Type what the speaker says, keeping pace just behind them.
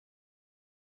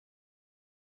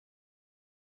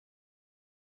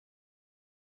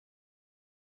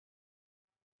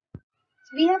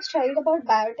We have studied about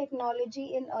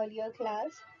biotechnology in earlier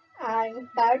class, and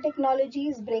biotechnology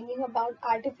is bringing about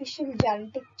artificial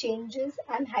genetic changes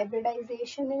and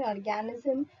hybridization in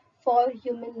organism for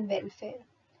human welfare.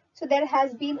 So there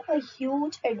has been a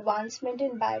huge advancement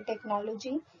in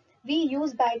biotechnology. We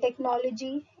use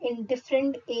biotechnology in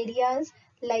different areas,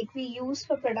 like we use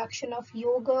for production of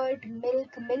yogurt,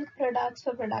 milk products,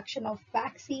 for production of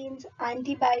vaccines,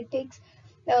 antibiotics.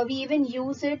 We even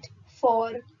use it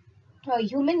for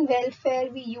human welfare.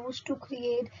 We use to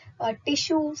create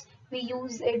tissues. We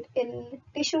use it in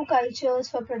tissue cultures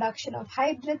for production of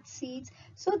hybrid seeds.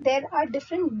 So there are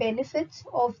different benefits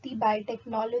of the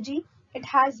biotechnology. It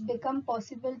has become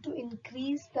possible to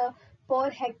increase the per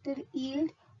hectare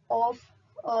yield of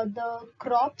the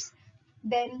crops.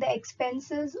 Then the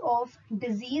expenses of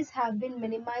disease have been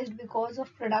minimized because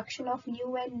of production of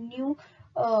new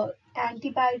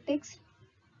antibiotics.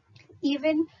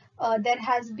 Even there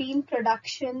has been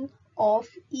production of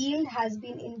yield has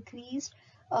been increased.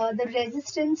 The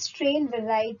resistant strain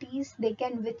varieties, they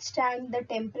can withstand the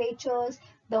temperatures,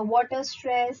 the water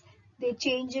stress, the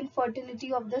change in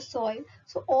fertility of the soil.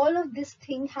 So all of this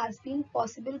thing has been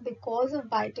possible because of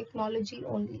biotechnology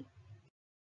only.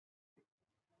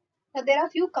 Now, there are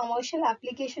few commercial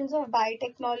applications of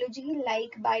biotechnology,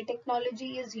 like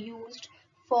biotechnology is used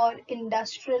for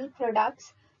industrial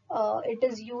products. It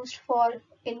is used for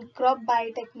in crop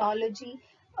biotechnology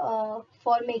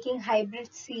for making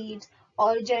hybrid seeds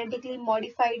or genetically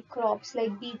modified crops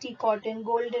like BT cotton,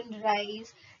 golden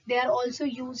rice. They are also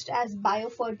used as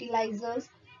biofertilizers.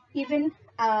 Even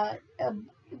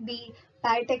the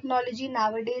biotechnology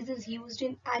nowadays is used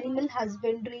in animal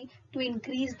husbandry to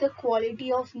increase the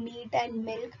quality of meat and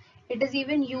milk. It is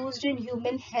even used in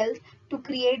human health to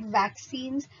create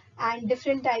vaccines and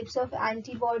different types of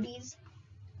antibodies.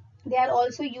 They are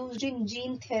also used in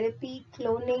gene therapy,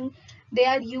 cloning. They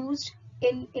are used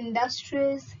in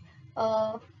industries.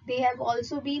 Uh, they have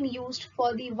also been used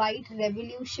for the white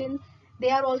revolution. They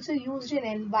are also used in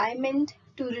environment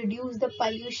to reduce the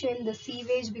pollution, the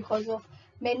sewage, because of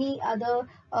many other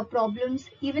problems.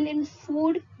 Even in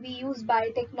food, we use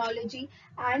biotechnology.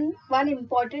 And one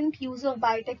important use of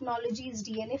biotechnology is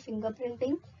DNA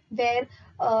fingerprinting, where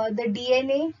the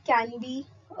DNA can be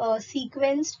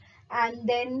sequenced, and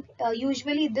then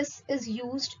usually this is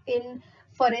used in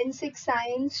forensic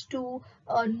science to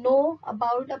know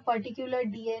about a particular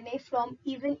DNA from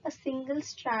even a single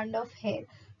strand of hair.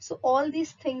 So all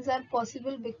these things are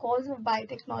possible because of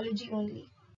biotechnology only.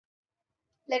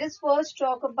 Let us first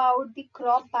talk about the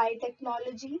crop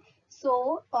biotechnology.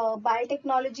 So,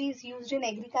 biotechnology is used in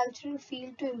agricultural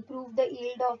field to improve the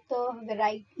yield of the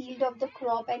variety, yield of the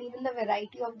crop, and even the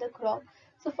variety of the crop.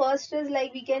 So, first is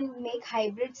like we can make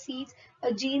hybrid seeds.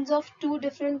 Genes of two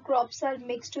different crops are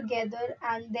mixed together,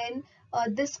 and then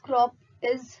this crop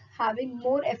is having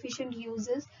more efficient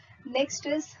uses. Next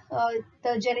is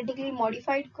the genetically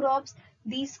modified crops.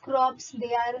 These crops,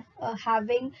 they are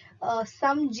having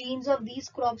some genes of these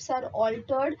crops are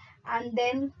altered, and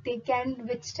then they can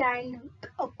withstand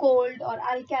a cold or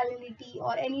alkalinity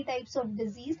or any types of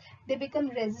disease. They become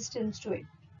resistant to it.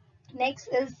 Next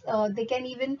is they can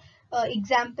even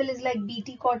example is like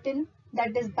BT cotton,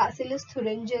 that is Bacillus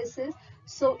thuringiensis.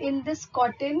 So in this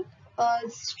cotton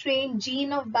strain,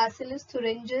 gene of Bacillus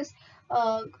thuringiensis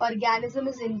organism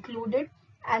is included,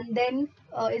 and then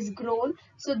is grown.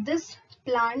 So this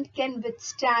plant can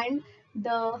withstand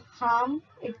the harm.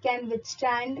 It can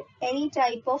withstand any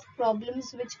type of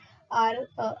problems which are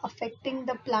affecting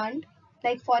the plant.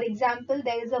 Like for example,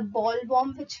 there is a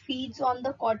bollworm which feeds on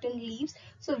the cotton leaves.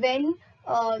 So when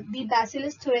the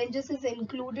Bacillus thuringiensis is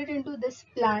included into this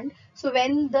plant, so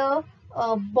when the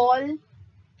ball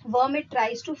worm it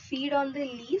tries to feed on the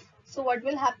leaf, so what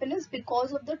will happen is,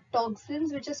 because of the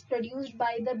toxins which is produced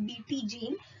by the BT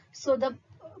gene, so the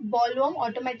bollworm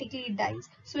automatically dies.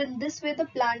 So in this way the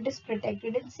plant is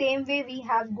protected. In same way, we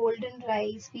have golden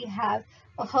rice, we have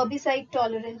a herbicide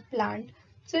tolerant plant.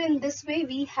 So in this way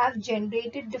we have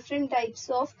generated different types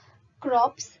of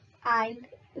crops, and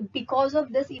because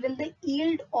of this even the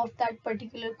yield of that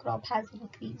particular crop has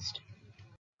increased.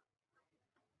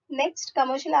 Next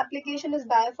commercial application is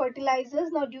biofertilizers.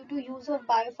 Now, due to use of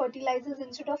biofertilizers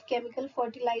instead of chemical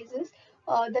fertilizers,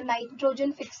 the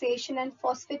nitrogen fixation and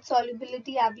phosphate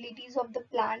solubility abilities of the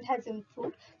plant has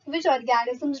improved. So which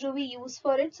organisms do we use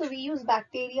for it? So we use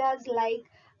bacteria like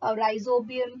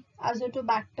Rhizobium,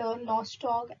 Azotobacter,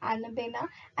 Nostoc, Anabaena,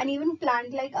 and even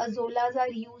plant like azolas are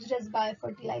used as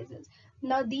biofertilizers.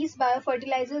 Now these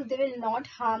biofertilizers, they will not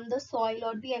harm the soil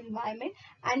or the environment,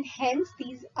 and hence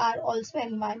these are also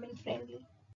environment friendly.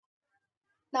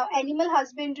 Now, animal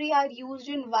husbandry are used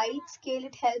in wide scale.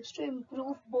 It helps to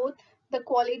improve both the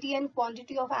quality and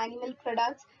quantity of animal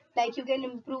products. Like you can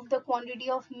improve the quantity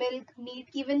of milk, meat,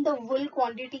 even the wool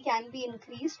quantity can be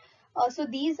increased. So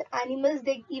these animals,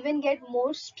 they even get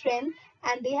more strength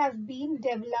and they have been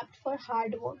developed for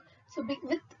hard work. So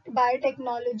with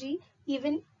biotechnology,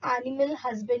 even animal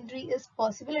husbandry is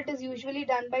possible. It is usually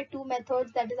done by two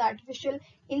methods, that is artificial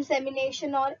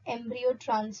insemination or embryo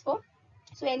transfer.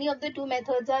 So any of the two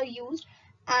methods are used,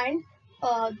 and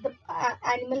the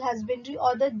animal husbandry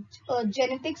or the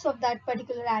genetics of that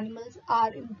particular animals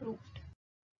are improved.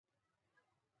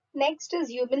 Next is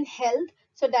human health.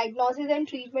 So diagnosis and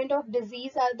treatment of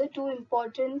disease are the two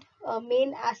important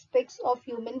main aspects of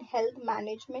human health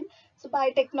management. So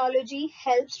biotechnology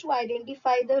helps to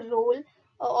identify the role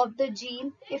of the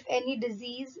gene if any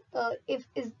disease if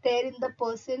is there in the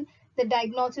person. The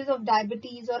diagnosis of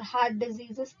diabetes or heart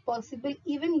disease is possible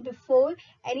even before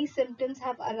any symptoms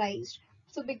have arisen.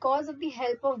 So because of the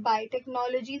help of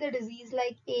biotechnology, the disease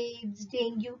like AIDS,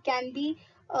 dengue can be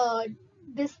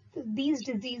these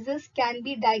diseases can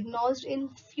be diagnosed in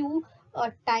few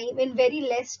in very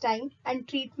less time, and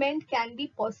treatment can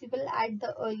be possible at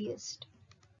the earliest.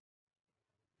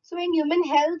 So in human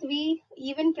health, we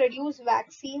even produce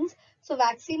vaccines. So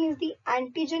vaccine is the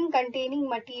antigen containing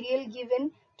material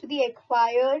given to the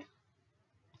acquired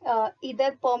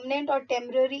either permanent or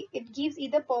temporary. It gives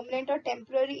either permanent or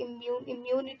temporary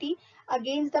immunity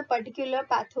against the particular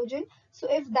pathogen. So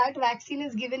if that vaccine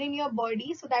is given in your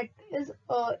body, so that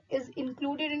is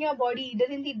included in your body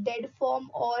either in the dead form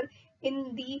or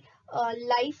in the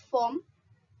live form,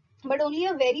 but only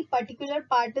a very particular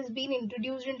part is being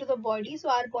introduced into the body. So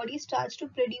our body starts to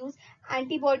produce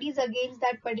antibodies against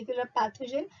that particular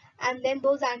pathogen, and then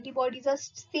those antibodies are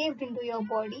saved into your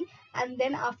body. And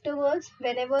then afterwards,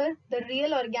 whenever the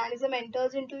real organism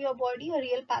enters into your body, a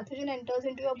real pathogen enters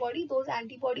into your body, those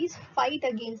antibodies fight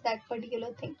against that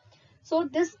particular thing. So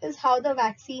this is how the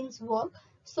vaccines work.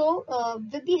 So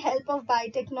with the help of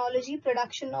biotechnology,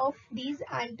 production of these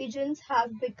antigens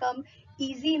have become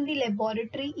easy in the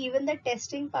laboratory. Even the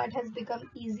testing part has become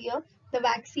easier. The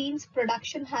vaccines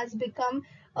production has become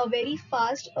very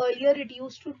fast. Earlier, it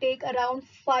used to take around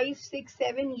 5, 6,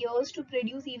 7 years to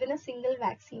produce even a single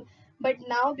vaccine. But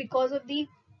now, because of the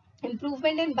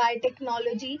improvement in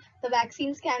biotechnology, the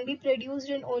vaccines can be produced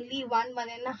in only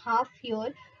 1.5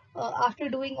 year after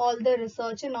doing all the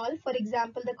research and all. For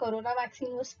example, the corona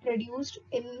vaccine was produced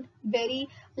in very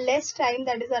less time,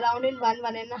 that is around in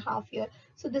 1.5 year.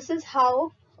 So this is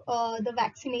how the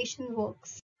vaccination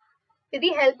works. With the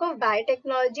help of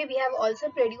biotechnology, we have also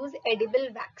produced edible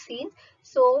vaccines.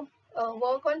 So,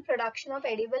 work on production of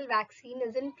edible vaccine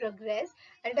is in progress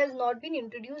and has not been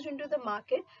introduced into the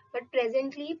market. But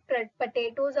presently,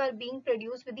 potatoes are being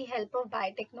produced with the help of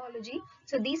biotechnology.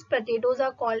 So, these potatoes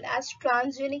are called as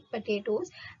transgenic potatoes,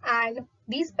 and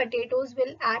these potatoes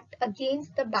will act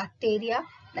against the bacteria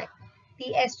like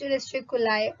the Escherichia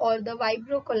coli or the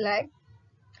Vibrio coli,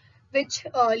 which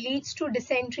leads to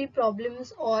dysentery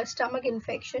problems or stomach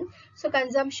infection. So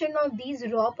consumption of these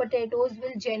raw potatoes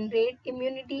will generate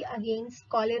immunity against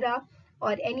cholera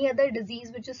or any other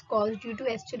disease which is caused due to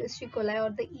Escherichia coli or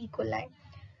the E. coli.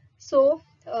 So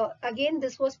again,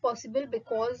 this was possible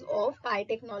because of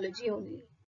biotechnology only.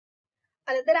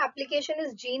 Another application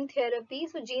is gene therapy.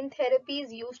 So gene therapy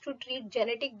is used to treat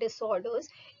genetic disorders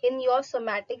in your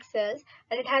somatic cells,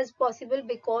 and it has possible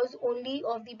because only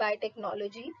of the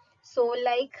biotechnology. So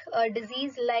like a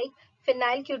disease like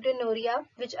phenylketonuria,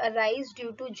 which arise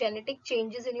due to genetic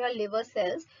changes in your liver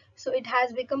cells. So it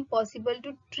has become possible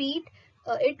to treat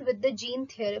it with the gene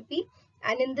therapy,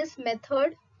 and in this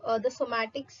method, the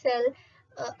somatic cell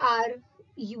are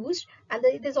used, and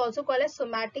it is also called as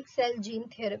somatic cell gene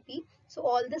therapy. So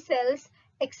all the cells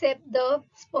except the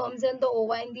sperms and the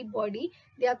ova in the body,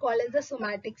 they are called as the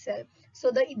somatic cell. So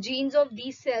the genes of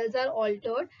these cells are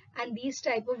altered and these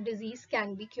type of disease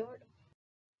can be cured.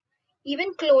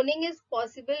 Even cloning is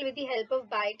possible with the help of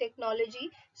biotechnology.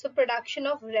 So production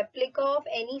of replica of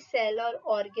any cell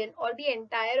or organ or the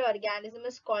entire organism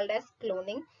is called as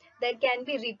cloning. There can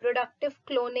be reproductive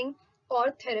cloning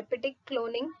or therapeutic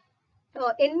cloning.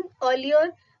 In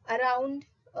earlier around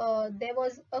there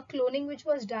was a cloning which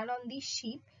was done on the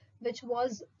sheep, which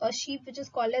was a sheep which is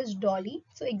called as dolly.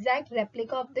 So exact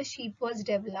replica of the sheep was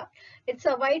developed. It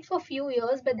survived for few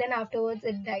years, but then afterwards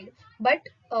it died. But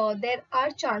there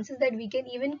are chances that we can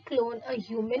even clone a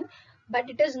human, but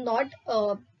it is not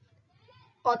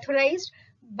authorized,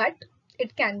 but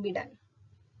it can be done.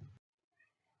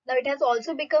 Now, it has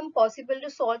also become possible to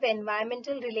solve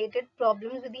environmental related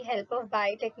problems with the help of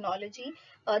biotechnology.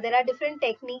 There are different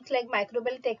techniques like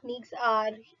microbial techniques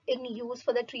are in use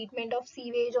for the treatment of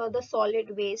sewage or the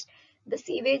solid waste. The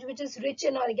sewage, which is rich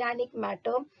in organic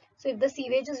matter. So if the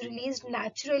sewage is released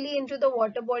naturally into the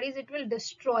water bodies, it will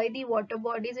destroy the water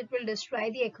bodies, it will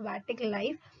destroy the aquatic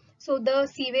life. So the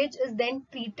sewage is then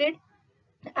treated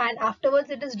and afterwards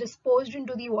it is disposed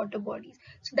into the water bodies.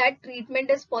 So that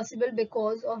treatment is possible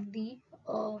because of the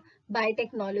uh,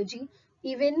 biotechnology.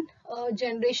 Even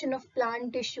generation of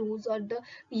plant tissues or the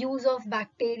use of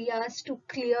bacteria to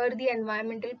clear the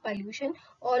environmental pollution,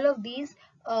 all of these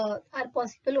are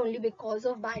possible only because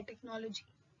of biotechnology.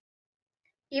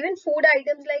 Even food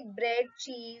items like bread,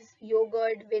 cheese,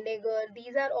 yogurt, vinegar,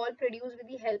 these are all produced with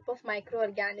the help of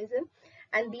microorganisms.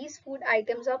 And these food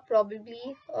items are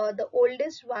probably the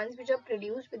oldest ones which are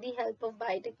produced with the help of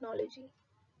biotechnology.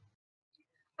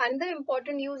 Another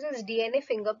important use is DNA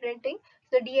fingerprinting.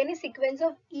 The DNA sequence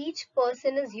of each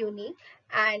person is unique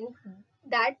and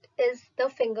that is the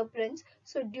fingerprints.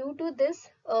 So due to this,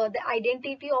 the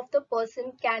identity of the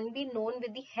person can be known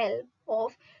with the help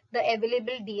of the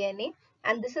available DNA,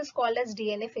 and this is called as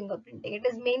DNA fingerprinting. It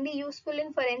is mainly useful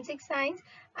in forensic science,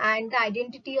 and the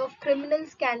identity of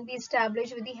criminals can be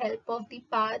established with the help of the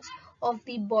parts of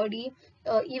the body,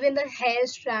 even the hair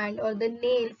strand or the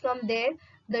nail. From there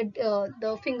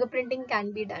the fingerprinting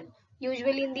can be done.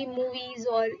 Usually in the movies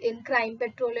or in crime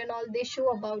patrol and all, they show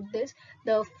about this.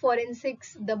 The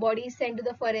forensics, the body is sent to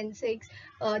the forensics,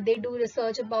 they do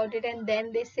research about it and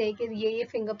then they say कि ये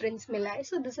fingerprints मिला है.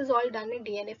 So this is all done in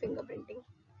DNA fingerprinting.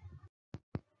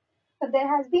 There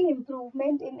has been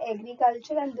improvement in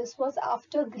agriculture and this was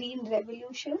after green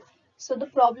revolution. So the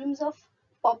problems of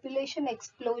population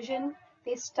explosion,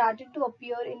 they started to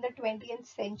appear in the 20th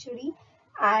century,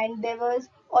 and there was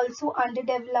also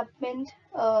underdevelopment,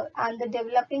 and the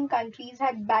developing countries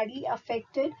had badly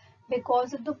affected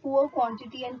because of the poor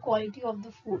quantity and quality of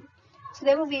the food. So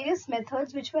there were various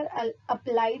methods which were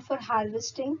applied for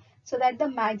harvesting so that the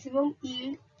maximum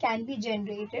yield can be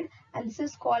generated, and this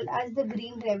is called as the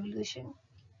green revolution.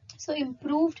 So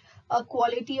improved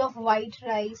quality of white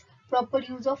rice, proper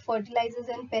use of fertilizers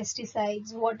and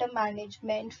pesticides, water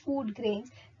management, food grains,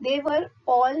 they were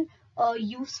all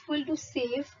useful to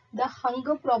save the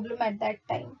hunger problem at that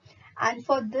time. And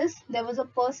for this, there was a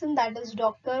person, that is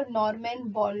Dr.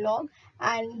 Norman Borlaug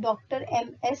and Dr.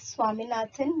 M.S.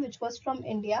 Swaminathan, which was from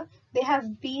India. They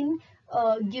have been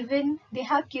they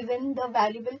have given the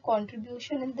valuable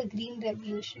contribution in the green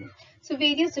revolution. So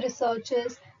various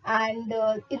researchers and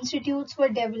institutes were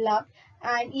developed,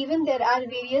 and even there are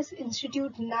various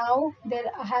institutes now. There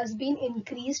has been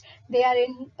increased. They are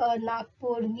in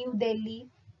Nagpur, New Delhi,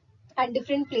 and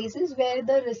different places where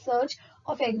the research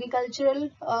of agricultural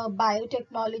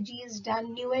biotechnology is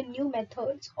done. New and new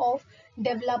methods of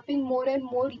developing more and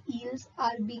more yields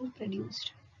are being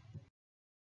produced.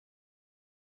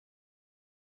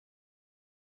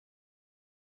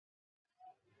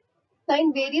 Now,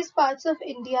 in various parts of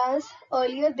India,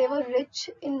 earlier they were rich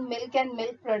in milk and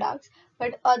milk products,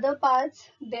 but other parts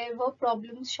there were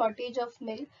problems, shortage of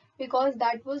milk, because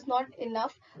that was not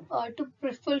enough to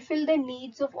fulfill the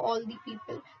needs of all the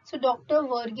people. So Dr.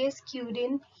 Verghese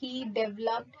Kurin, he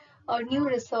developed new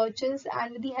researches,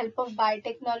 and with the help of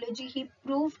biotechnology, he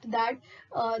proved that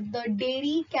the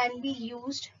dairy can be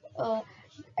used.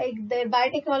 The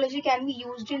biotechnology can be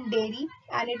used in dairy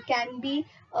and it can be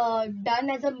done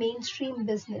as a mainstream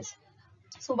business.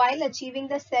 So while achieving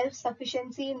the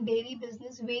self-sufficiency in dairy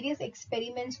business, various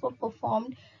experiments were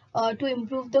performed to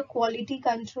improve the quality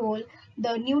control.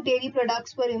 The new dairy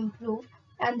products were improved,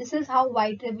 and this is how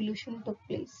white revolution took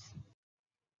place.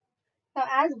 Now,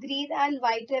 as green and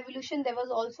white revolution, there was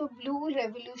also blue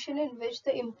revolution in which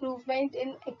the improvement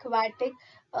in aquatic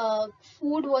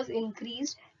food was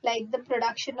increased, like the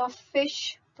production of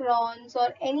fish, prawns,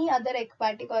 or any other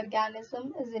aquatic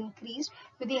organism is increased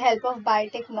with the help of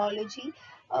biotechnology.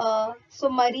 So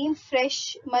marine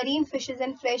fishes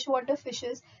and freshwater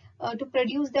fishes, to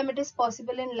produce them, it is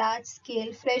possible in large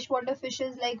scale. Freshwater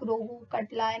fishes like rohu,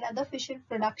 katla, and other fish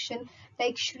production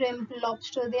like shrimp,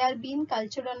 lobster, they are being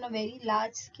cultured on a very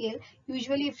large scale.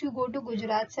 Usually, if you go to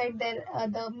Gujarat side, there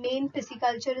the main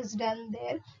pisciculture is done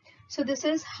there. So this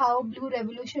is how blue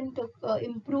revolution took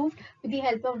improved with the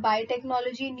help of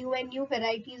biotechnology. New and new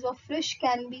varieties of fish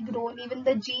can be grown. Even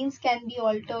the genes can be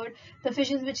altered. The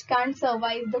fishes which can't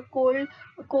survive the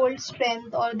cold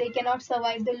strength, or they cannot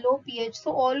survive the low pH.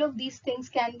 So all of these things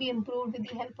can be improved with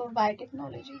the help of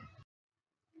biotechnology.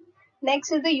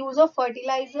 Next is the use of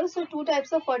fertilizers. So two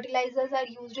types of fertilizers are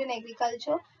used in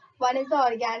agriculture. One is the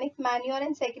organic manure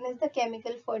and second is the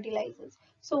chemical fertilizers.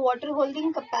 So water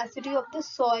holding capacity of the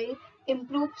soil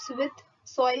improves with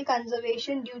soil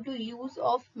conservation due to use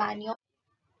of manure.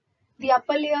 The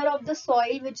upper layer of the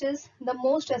soil, which is the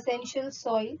most essential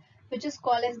soil, which is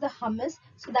called as the humus,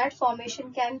 so that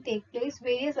formation can take place.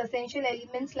 Various essential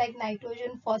elements like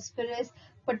nitrogen, phosphorus,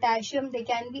 potassium, they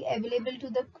can be available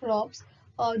to the crops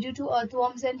due to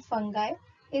earthworms and fungi.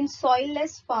 In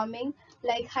soil-less farming,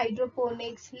 like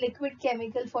hydroponics, liquid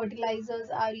chemical fertilizers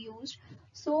are used.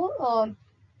 So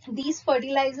these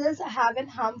fertilizers have a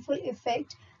harmful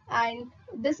effect, and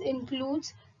this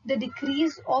includes the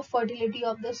decrease of fertility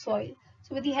of the soil.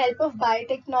 So with the help of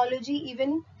biotechnology,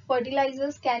 even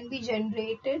fertilizers can be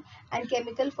generated and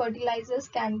chemical fertilizers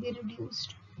can be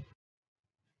reduced.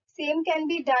 Same can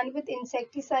be done with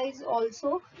insecticides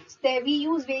also. So there we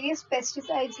use various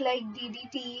pesticides like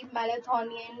DDT,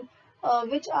 malathion,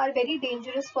 which are very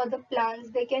dangerous for the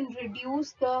plants. They can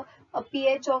reduce the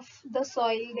pH of the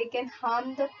soil. They can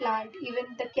harm the plant. Even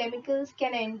the chemicals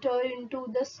can enter into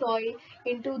the soil,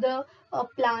 into the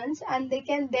plants, and they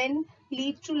can then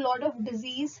lead to a lot of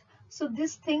disease. So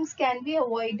these things can be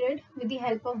avoided with the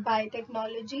help of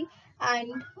biotechnology,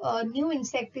 and new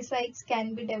insecticides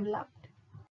can be developed.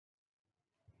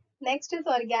 Next is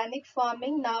organic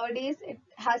farming. Nowadays, it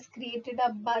has created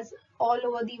a buzz all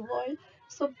over the world.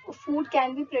 So, food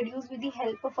can be produced with the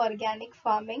help of organic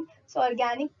farming. So,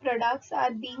 organic products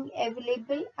are being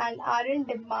available and are in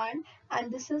demand,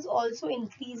 and this is also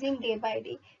increasing day by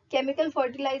day. Chemical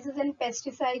fertilizers and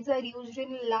pesticides are used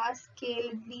in large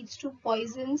scale. It leads to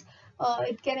poisons.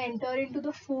 It can enter into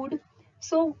the food.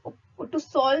 So, to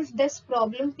solve this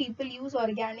problem, people use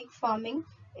organic farming,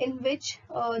 in which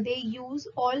they use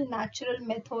all natural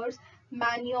methods,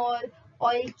 manure,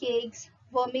 oil cakes,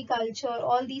 vermiculture,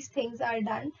 all these things are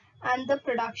done and the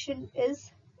production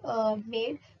is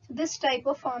made. So this type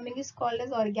of farming is called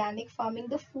as organic farming.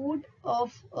 The food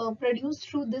of produced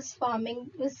through this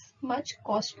farming is much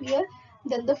costlier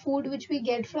than the food which we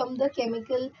get from the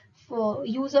chemical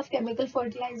use of chemical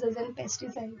fertilizers and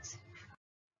pesticides.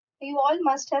 You all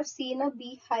must have seen a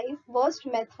beehive. Worst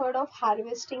method of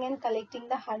harvesting and collecting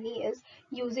the honey is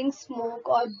using smoke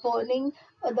or burning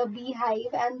the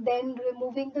beehive and then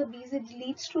removing the bees. It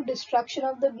leads to destruction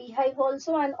of the beehive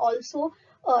also, and also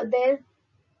there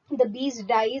the bees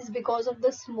dies because of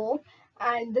the smoke,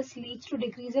 and this leads to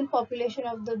decrease in population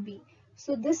of the bee.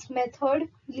 So this method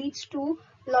leads to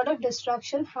a lot of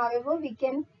destruction. However, we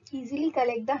can easily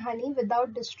collect the honey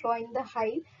without destroying the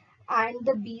hive, and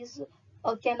the bees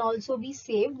can also be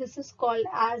saved. This is called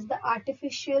as the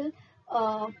artificial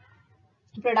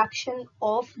production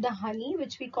of the honey,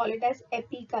 which we call it as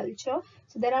apiculture.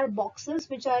 So there are boxes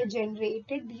which are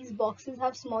generated. These boxes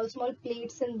have small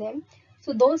plates in them.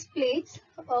 So those plates,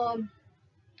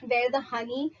 where the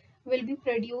honey will be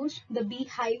produced, the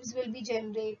beehives will be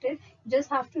generated. You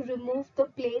just have to remove the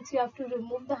plates, you have to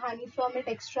remove the honey from it,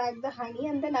 extract the honey,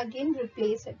 and then again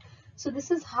replace it. So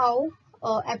this is how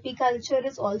apiculture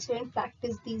is also in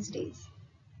practice these days.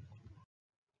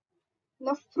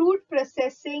 Now, fruit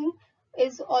processing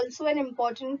is also an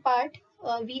important part.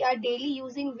 We are daily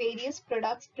using various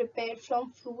products prepared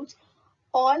from fruits.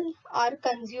 All are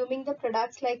consuming the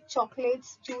products like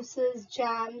chocolates, juices,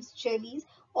 jams, jellies.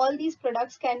 All these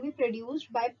products can be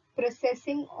produced by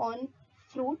processing on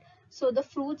fruit. So the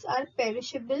fruits are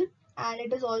perishable and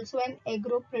it is also an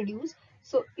agro produce.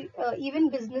 So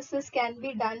even businesses can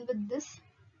be done with this.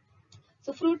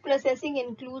 So fruit processing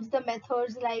includes the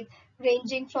methods like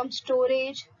ranging from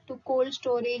storage to cold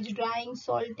storage, drying,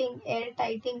 salting, air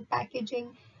tightening,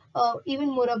 packaging. Even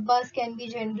murabbas can be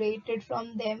generated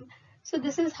from them. So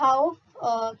this is how,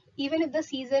 even if the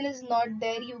season is not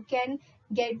there, you can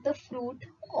get the fruit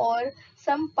or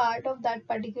some part of that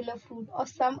particular fruit or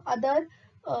some other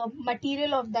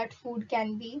material of that food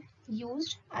can be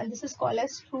used, and this is called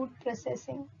as fruit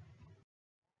processing.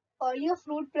 Earlier,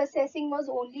 fruit processing was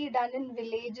only done in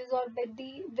villages or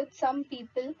with some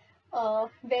people.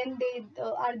 When they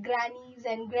our grannies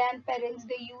and grandparents,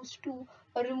 they used to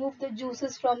remove the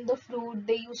juices from the fruit.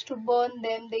 They used to burn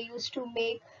them. They used to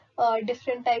make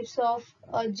different types of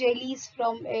jellies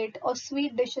from it or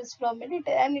sweet dishes from it,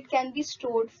 and it can be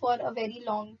stored for a very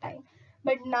long time.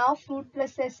 But now fruit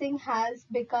processing has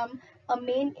become a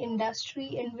main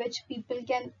industry in which people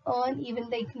can earn. Even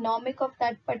the economic of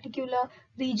that particular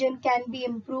region can be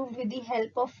improved with the help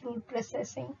of fruit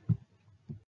processing.